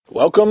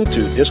Welcome to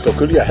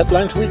Dyscalculia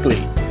Headlines Weekly,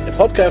 a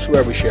podcast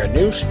where we share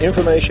news,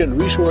 information,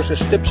 resources,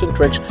 tips and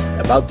tricks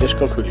about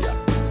dyscalculia.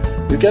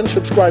 You can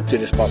subscribe to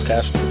this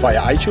podcast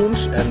via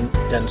iTunes and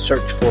then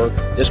search for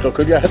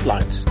Dyscalculia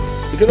Headlines.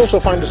 You can also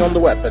find us on the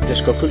web at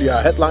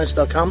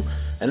dyscalculiaheadlines.com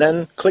and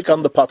then click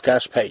on the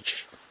podcast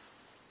page.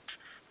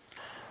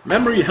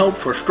 Memory help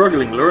for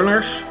struggling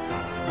learners,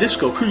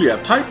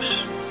 dyscalculia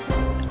types,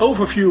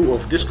 overview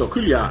of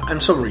dyscalculia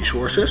and some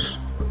resources,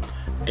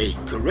 a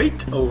great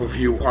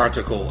overview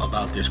article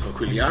about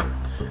dyscalculia,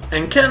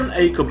 and can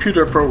a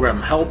computer program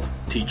help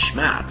teach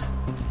math?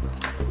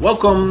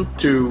 Welcome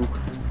to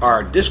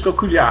our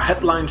Dyscalculia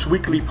Headlines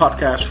Weekly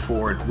podcast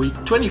for week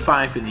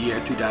 25 in the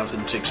year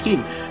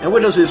 2016. And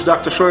with us is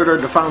Dr. Schroeder,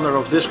 the founder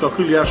of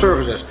Dyscalculia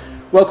Services.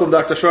 Welcome,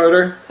 Dr.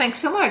 Schroeder. Thanks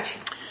so much.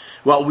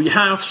 Well, we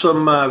have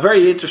some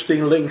very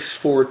interesting links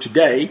for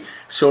today,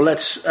 so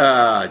let's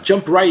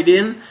jump right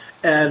in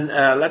and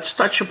let's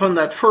touch upon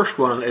that first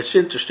one. It's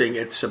interesting.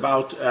 It's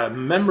about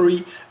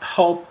memory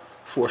help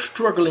for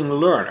struggling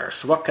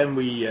learners. What can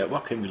we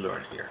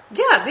learn here?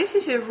 Yeah, this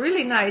is a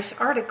really nice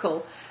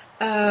article.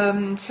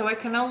 So I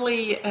can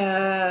only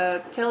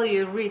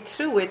read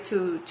through it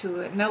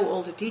to know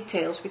all the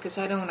details, because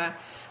I don't want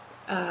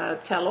to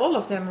tell all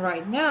of them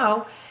right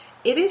now.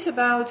 It is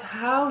about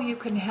how you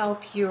can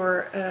help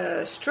your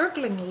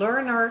struggling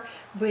learner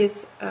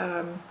with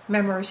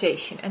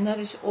memorization, and that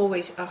is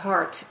always a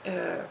hard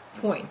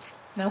point.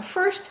 Now,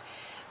 first,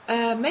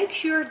 make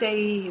sure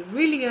they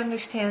really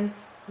understand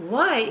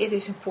why it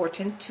is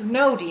important to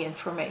know the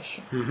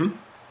information. Mm-hmm.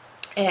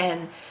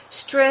 And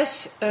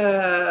stress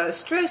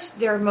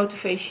their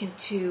motivation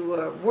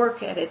to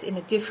work at it in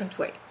a different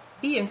way.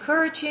 Be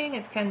encouraging.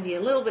 It can be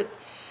a little bit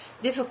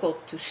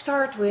difficult to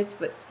start with,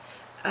 but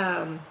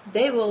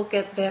they will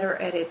get better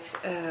at it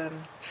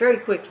very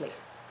quickly.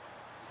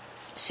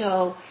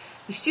 So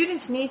the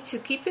students need to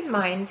keep in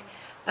mind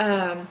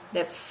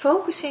that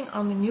focusing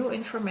on the new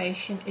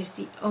information is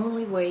the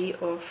only way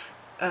of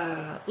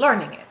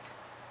learning it.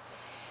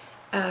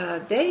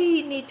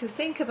 They need to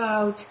think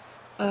about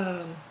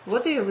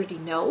what they already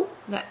know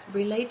that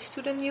relates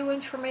to the new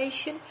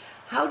information.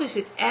 How does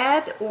it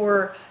add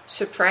or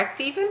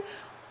subtract even?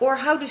 Or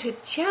how does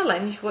it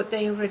challenge what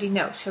they already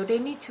know? So they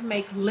need to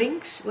make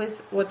links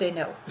with what they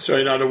know. So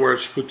in other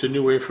words, put the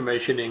new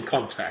information in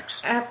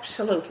context.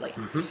 Absolutely.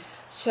 Mm-hmm.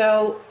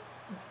 So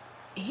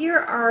here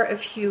are a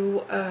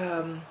few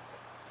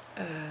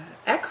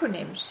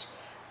acronyms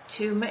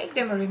to make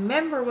them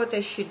remember what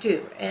they should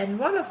do. And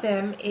one of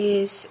them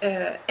is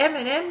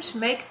M&Ms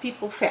make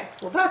people fat.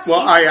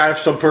 Well, I have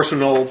some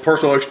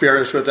personal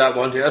experience with that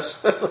one,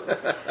 yes.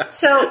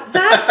 So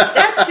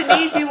that's an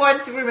easy one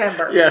to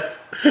remember. Yes.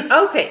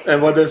 Okay.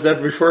 And what does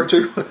that refer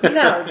to?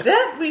 Now,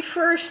 that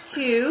refers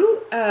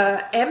to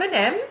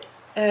M&M,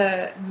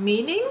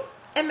 meaning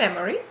and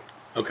memory.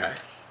 Okay.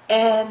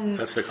 And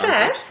that's the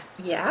context.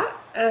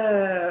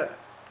 Fat,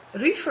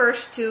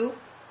 refers to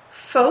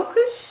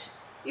focus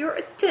your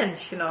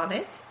attention on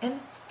it and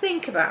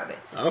think about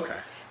it. Okay.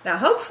 Now,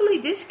 hopefully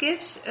this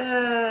gives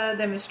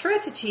them a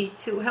strategy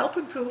to help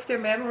improve their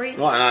memory.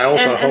 Well, and I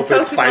also hope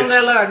it fights on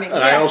their learning.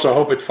 And I also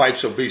hope it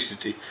fights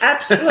obesity.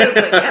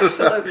 Absolutely,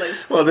 absolutely.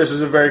 Well, this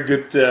is a very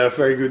good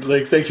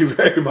link. Thank you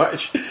very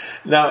much.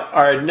 Now,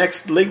 our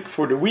next link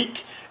for the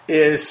week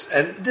is,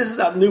 and this is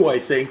not new, I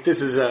think.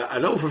 This is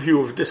an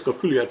overview of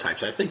dyscalculia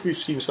types. I think we've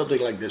seen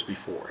something like this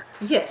before.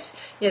 Yes.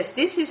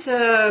 This is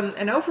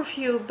an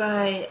overview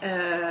by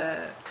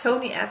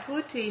Tony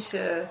Atwood. He's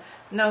a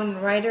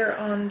known writer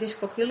on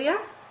dyscalculia,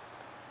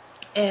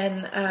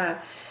 and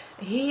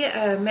he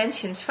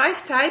mentions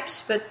 5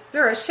 types, but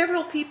there are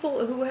several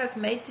people who have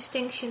made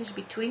distinctions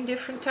between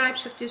different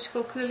types of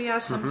dyscalculia,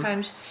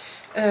 sometimes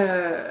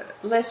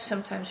less,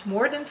 sometimes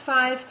more than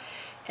 5.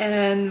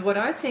 And what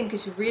I think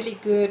is really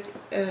good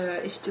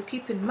is to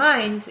keep in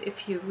mind,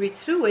 if you read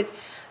through it,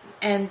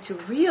 and to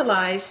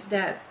realize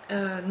that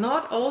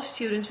not all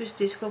students with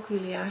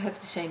dyscalculia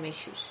have the same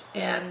issues.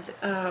 And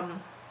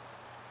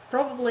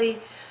probably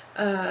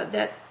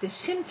that the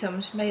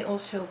symptoms may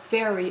also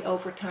vary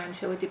over time.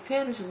 So it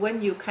depends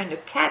when you kind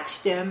of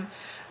catch them,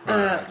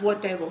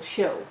 what they will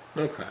show.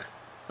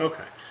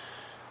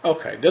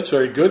 Okay, that's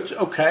very good.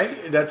 Okay,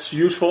 that's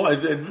useful.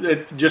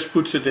 It just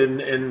puts it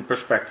in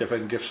perspective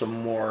and gives some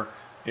more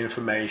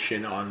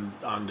information on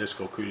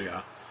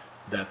dyscalculia,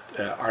 that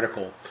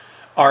article.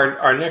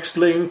 Our next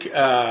link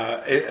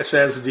it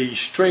says the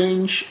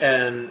strange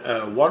and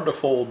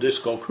wonderful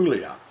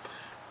dyscalculia,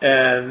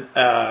 and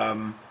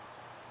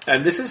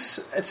this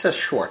is, it's a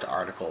short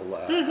article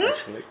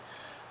actually.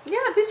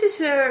 Yeah, this is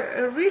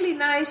a really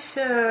nice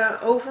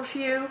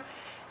overview,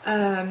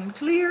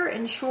 clear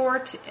and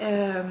short.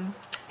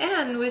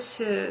 And with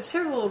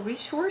several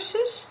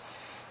resources.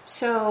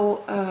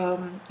 So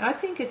I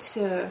think it's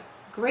a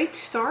great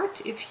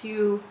start if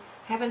you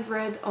haven't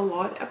read a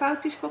lot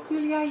about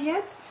dyscalculia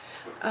yet.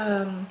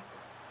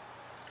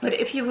 But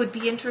if you would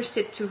be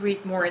interested to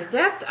read more in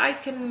depth, I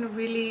can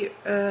really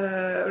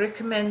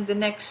recommend the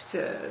next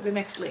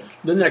link.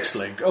 The next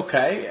link,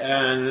 okay.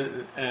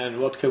 And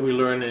what can we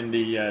learn in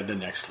the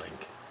next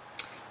link?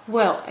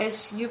 Well,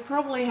 as you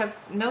probably have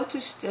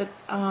noticed, that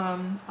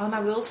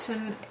Anna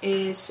Wilson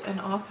is an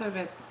author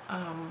that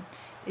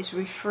is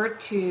referred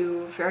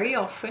to very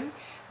often.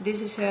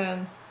 This is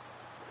a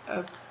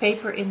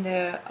paper in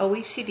the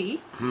OECD,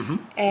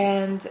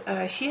 and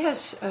she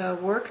has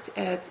worked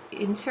at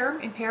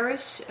INSERM in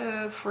Paris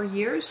for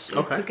years,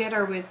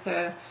 together with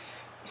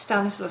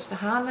Stanislas de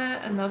Hane,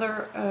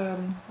 another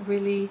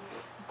really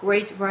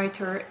great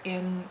writer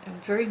and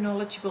very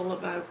knowledgeable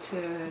about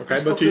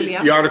okay, but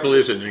the article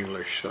is in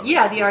English. So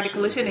yeah, the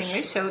article is in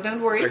English, so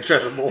don't worry.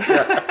 Accessible.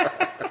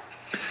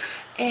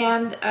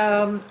 And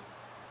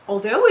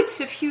although it's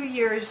a few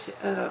years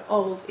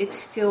old, it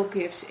still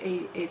gives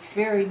a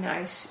very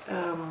nice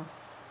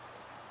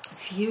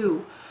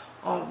view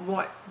on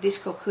what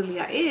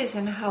dyscalculia is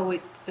and how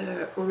it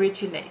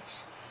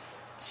originates.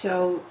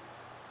 So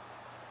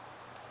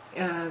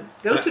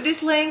go to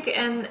this link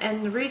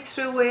and read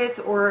through it,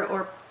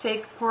 or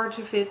take parts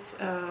of it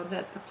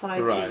that apply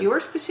to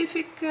your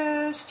specific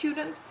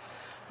student.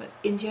 But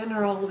in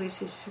general,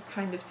 this is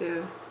kind of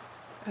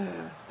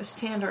a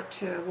standard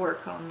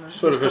work on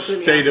sort of a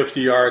state of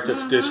the art of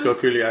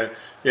dyscalculia.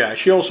 Yeah,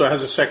 she also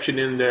has a section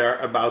in there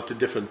about the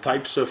different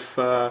types of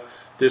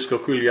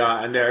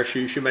dyscalculia, and there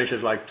she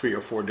mentions like 3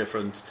 or 4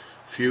 different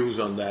views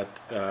on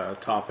that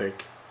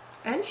topic.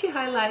 And she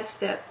highlights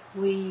that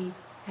we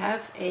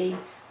have a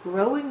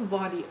growing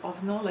body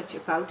of knowledge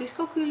about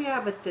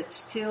dyscalculia, but that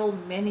still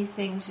many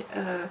things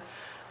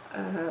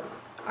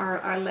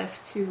are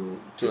left to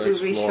do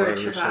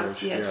research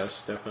about.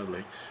 Yes,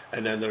 definitely.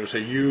 And then there's a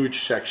huge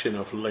section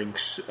of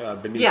links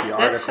beneath the article.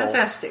 Yeah, that's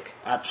fantastic.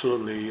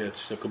 Absolutely,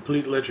 it's a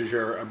complete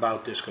literature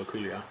about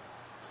dyscalculia.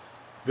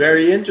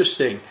 Very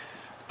interesting.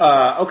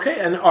 Okay,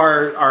 and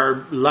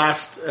our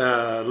last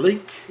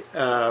link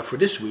for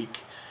this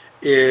week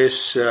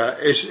is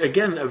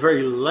again a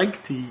very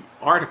lengthy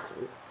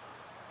article.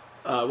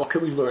 What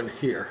can we learn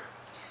here?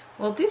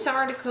 Well, this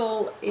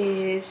article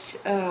is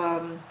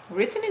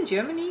written in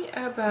Germany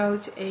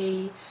about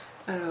a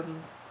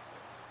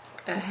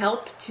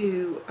help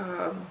to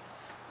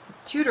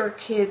tutor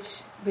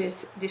kids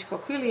with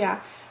dyscalculia.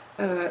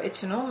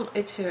 It's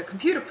a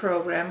computer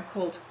program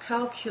called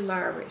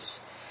Calcularis,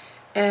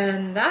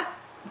 and that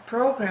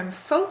program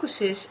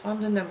focuses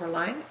on the number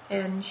line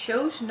and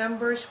shows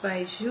numbers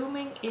by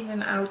zooming in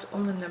and out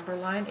on the number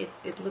line.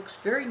 It looks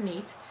very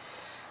neat.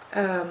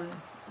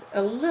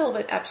 A little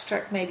bit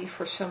abstract maybe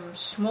for some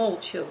small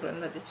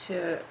children, but it's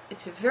a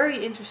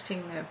very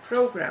interesting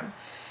program.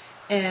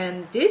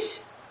 And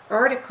this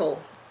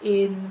article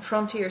in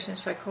Frontiers in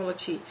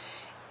Psychology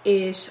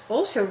is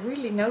also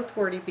really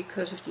noteworthy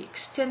because of the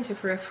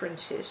extensive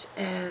references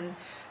and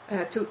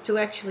to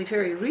actually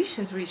very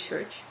recent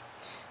research,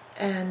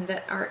 and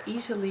that are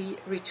easily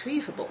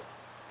retrievable,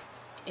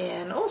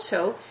 and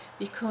also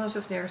because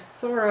of their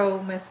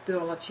thorough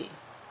methodology.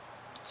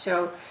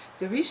 So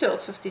the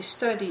results of this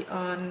study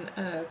on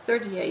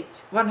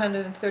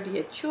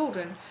 138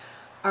 children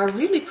are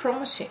really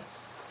promising.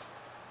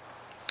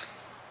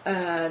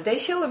 They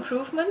show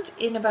improvement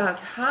in about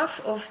half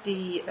of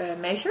the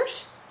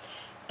measures,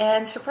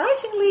 and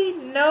surprisingly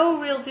no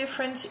real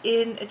difference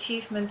in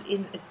achievement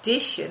in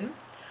addition,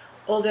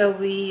 although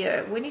we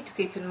need to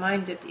keep in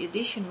mind that the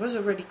addition was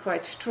already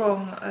quite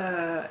strong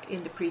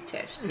in the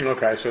pretest.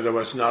 Okay, so there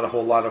was not a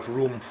whole lot of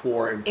room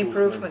for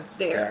improvement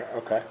there.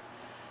 Okay.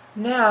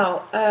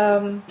 Now,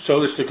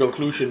 so it's the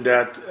conclusion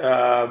that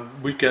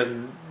we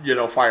can,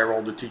 fire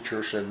all the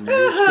teachers and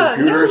use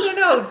computers?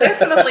 No,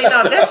 definitely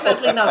not,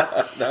 definitely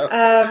not.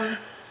 No.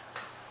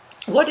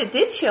 What it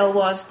did show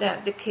was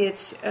that the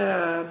kids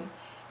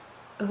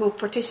who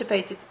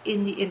participated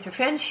in the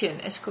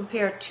intervention, as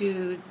compared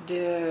to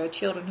the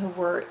children who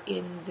were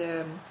in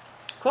the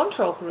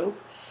control group,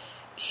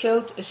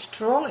 showed a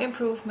strong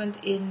improvement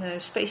in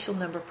spatial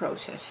number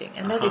processing,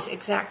 and that is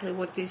exactly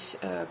what this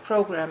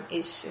program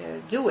is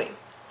doing.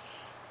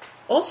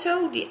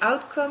 Also, the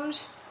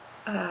outcomes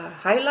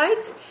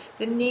highlight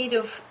the need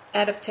of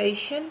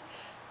adaptation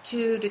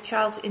to the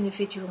child's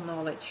individual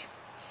knowledge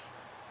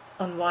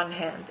on one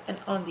hand, and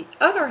on the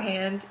other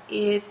hand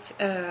it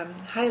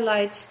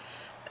highlights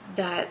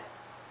that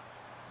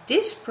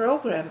this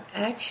program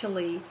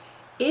actually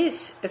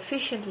is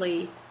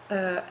efficiently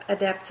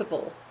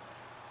adaptable,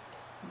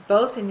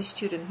 both in the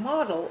student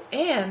model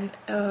and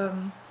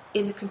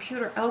in the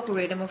computer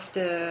algorithm of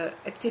the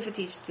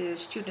activities the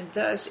student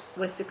does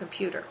with the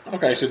computer.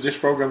 Okay, so this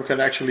program can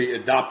actually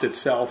adapt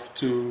itself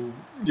to,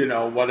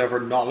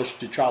 whatever knowledge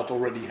the child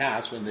already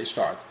has when they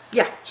start.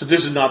 Yeah. So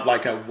this is not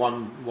like a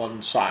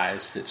one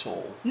size fits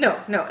all. No,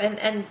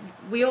 and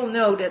we all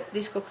know that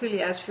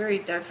dyscalculia is very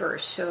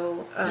diverse.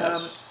 So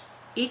Yes.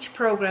 Each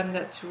program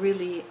that's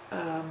really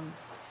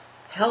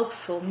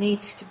helpful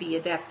needs to be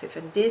adaptive,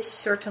 and this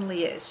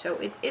certainly is. So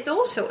it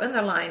also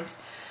underlines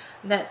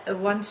that a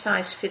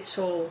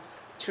one-size-fits-all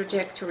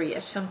trajectory,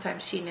 as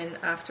sometimes seen in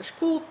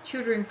after-school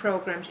tutoring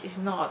programs, is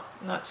not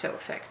so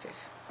effective.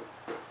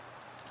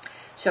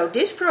 So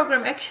this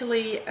program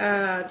actually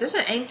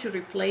doesn't aim to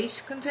replace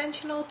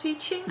conventional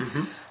teaching,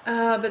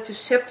 but to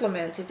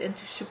supplement it and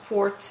to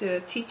support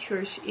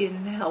teachers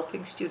in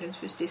helping students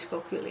with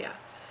dyscalculia.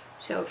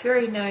 So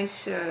very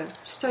nice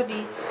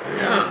study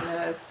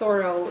and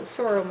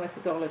thorough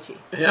methodology.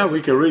 Yeah,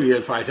 we can really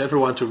advise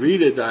everyone to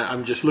read it.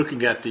 I'm just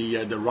looking at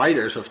the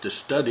writers of the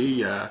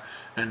study,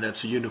 and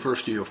that's the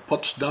University of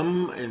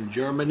Potsdam in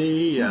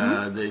Germany,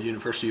 the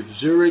University of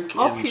Zurich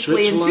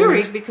Obviously in Switzerland. in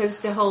Zurich, because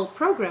the whole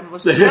program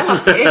was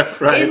developed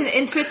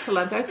in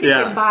Switzerland. I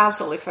think in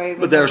Basel, if I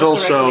remember. But there's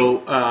also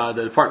correctly.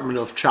 the Department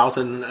of Child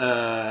and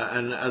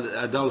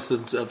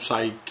Adolescent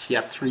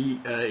Psychiatry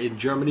in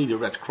Germany, the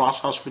Red Cross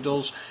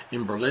hospitals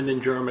in Berlin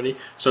in Germany.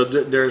 So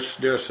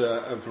there's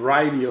a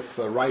variety of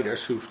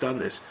writers who've done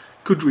this.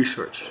 Good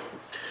research.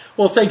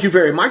 Well, thank you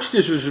very much.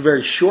 This was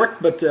very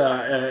short, but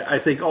I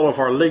think all of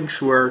our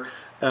links were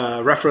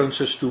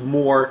references to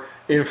more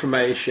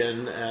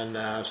information,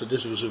 and so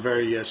this was a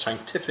very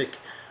scientific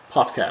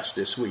podcast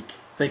this week.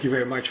 Thank you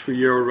very much for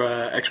your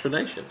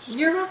explanations.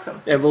 You're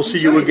welcome. And we'll see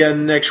you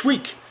again next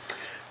week.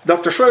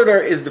 Dr.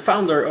 Schröder is the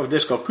founder of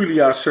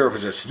Dyscalculia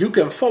Services. You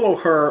can follow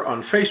her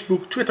on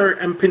Facebook, Twitter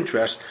and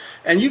Pinterest,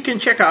 and you can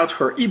check out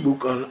her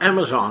ebook on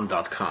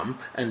Amazon.com,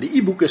 and the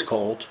ebook is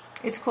called...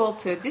 It's called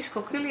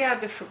Dyscalculia,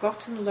 the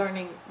Forgotten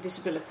Learning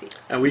Disability.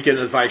 And we can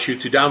advise you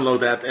to download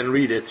that and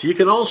read it. You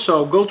can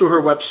also go to her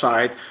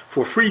website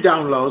for free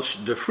downloads,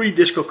 the free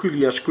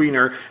Dyscalculia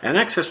screener, and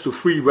access to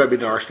free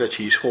webinars that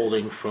she's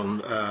holding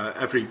from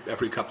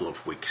every couple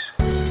of weeks.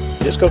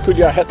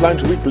 Dyscalculia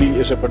Headlines Weekly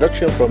is a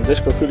production from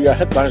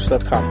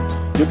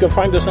dyscalculiaheadlines.com. You can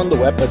find us on the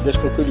web at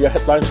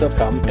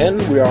dyscalculiaheadlines.com, and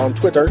we are on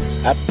Twitter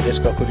at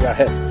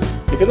dyscalculiahead.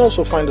 You can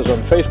also find us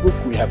on Facebook.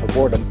 We have a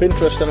board on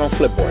Pinterest and on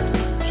Flipboard.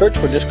 Search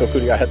for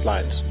Dyscalculia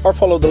Headlines or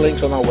follow the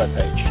links on our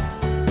webpage.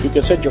 You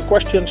can send your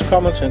questions,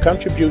 comments and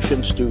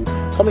contributions to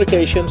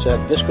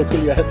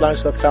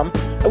communications@dyscalculiaheadlines.com,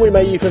 and we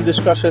may even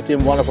discuss it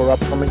in one of our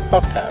upcoming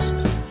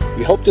podcasts.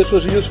 We hope this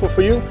was useful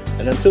for you,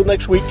 and until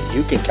next week,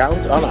 you can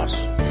count on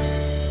us.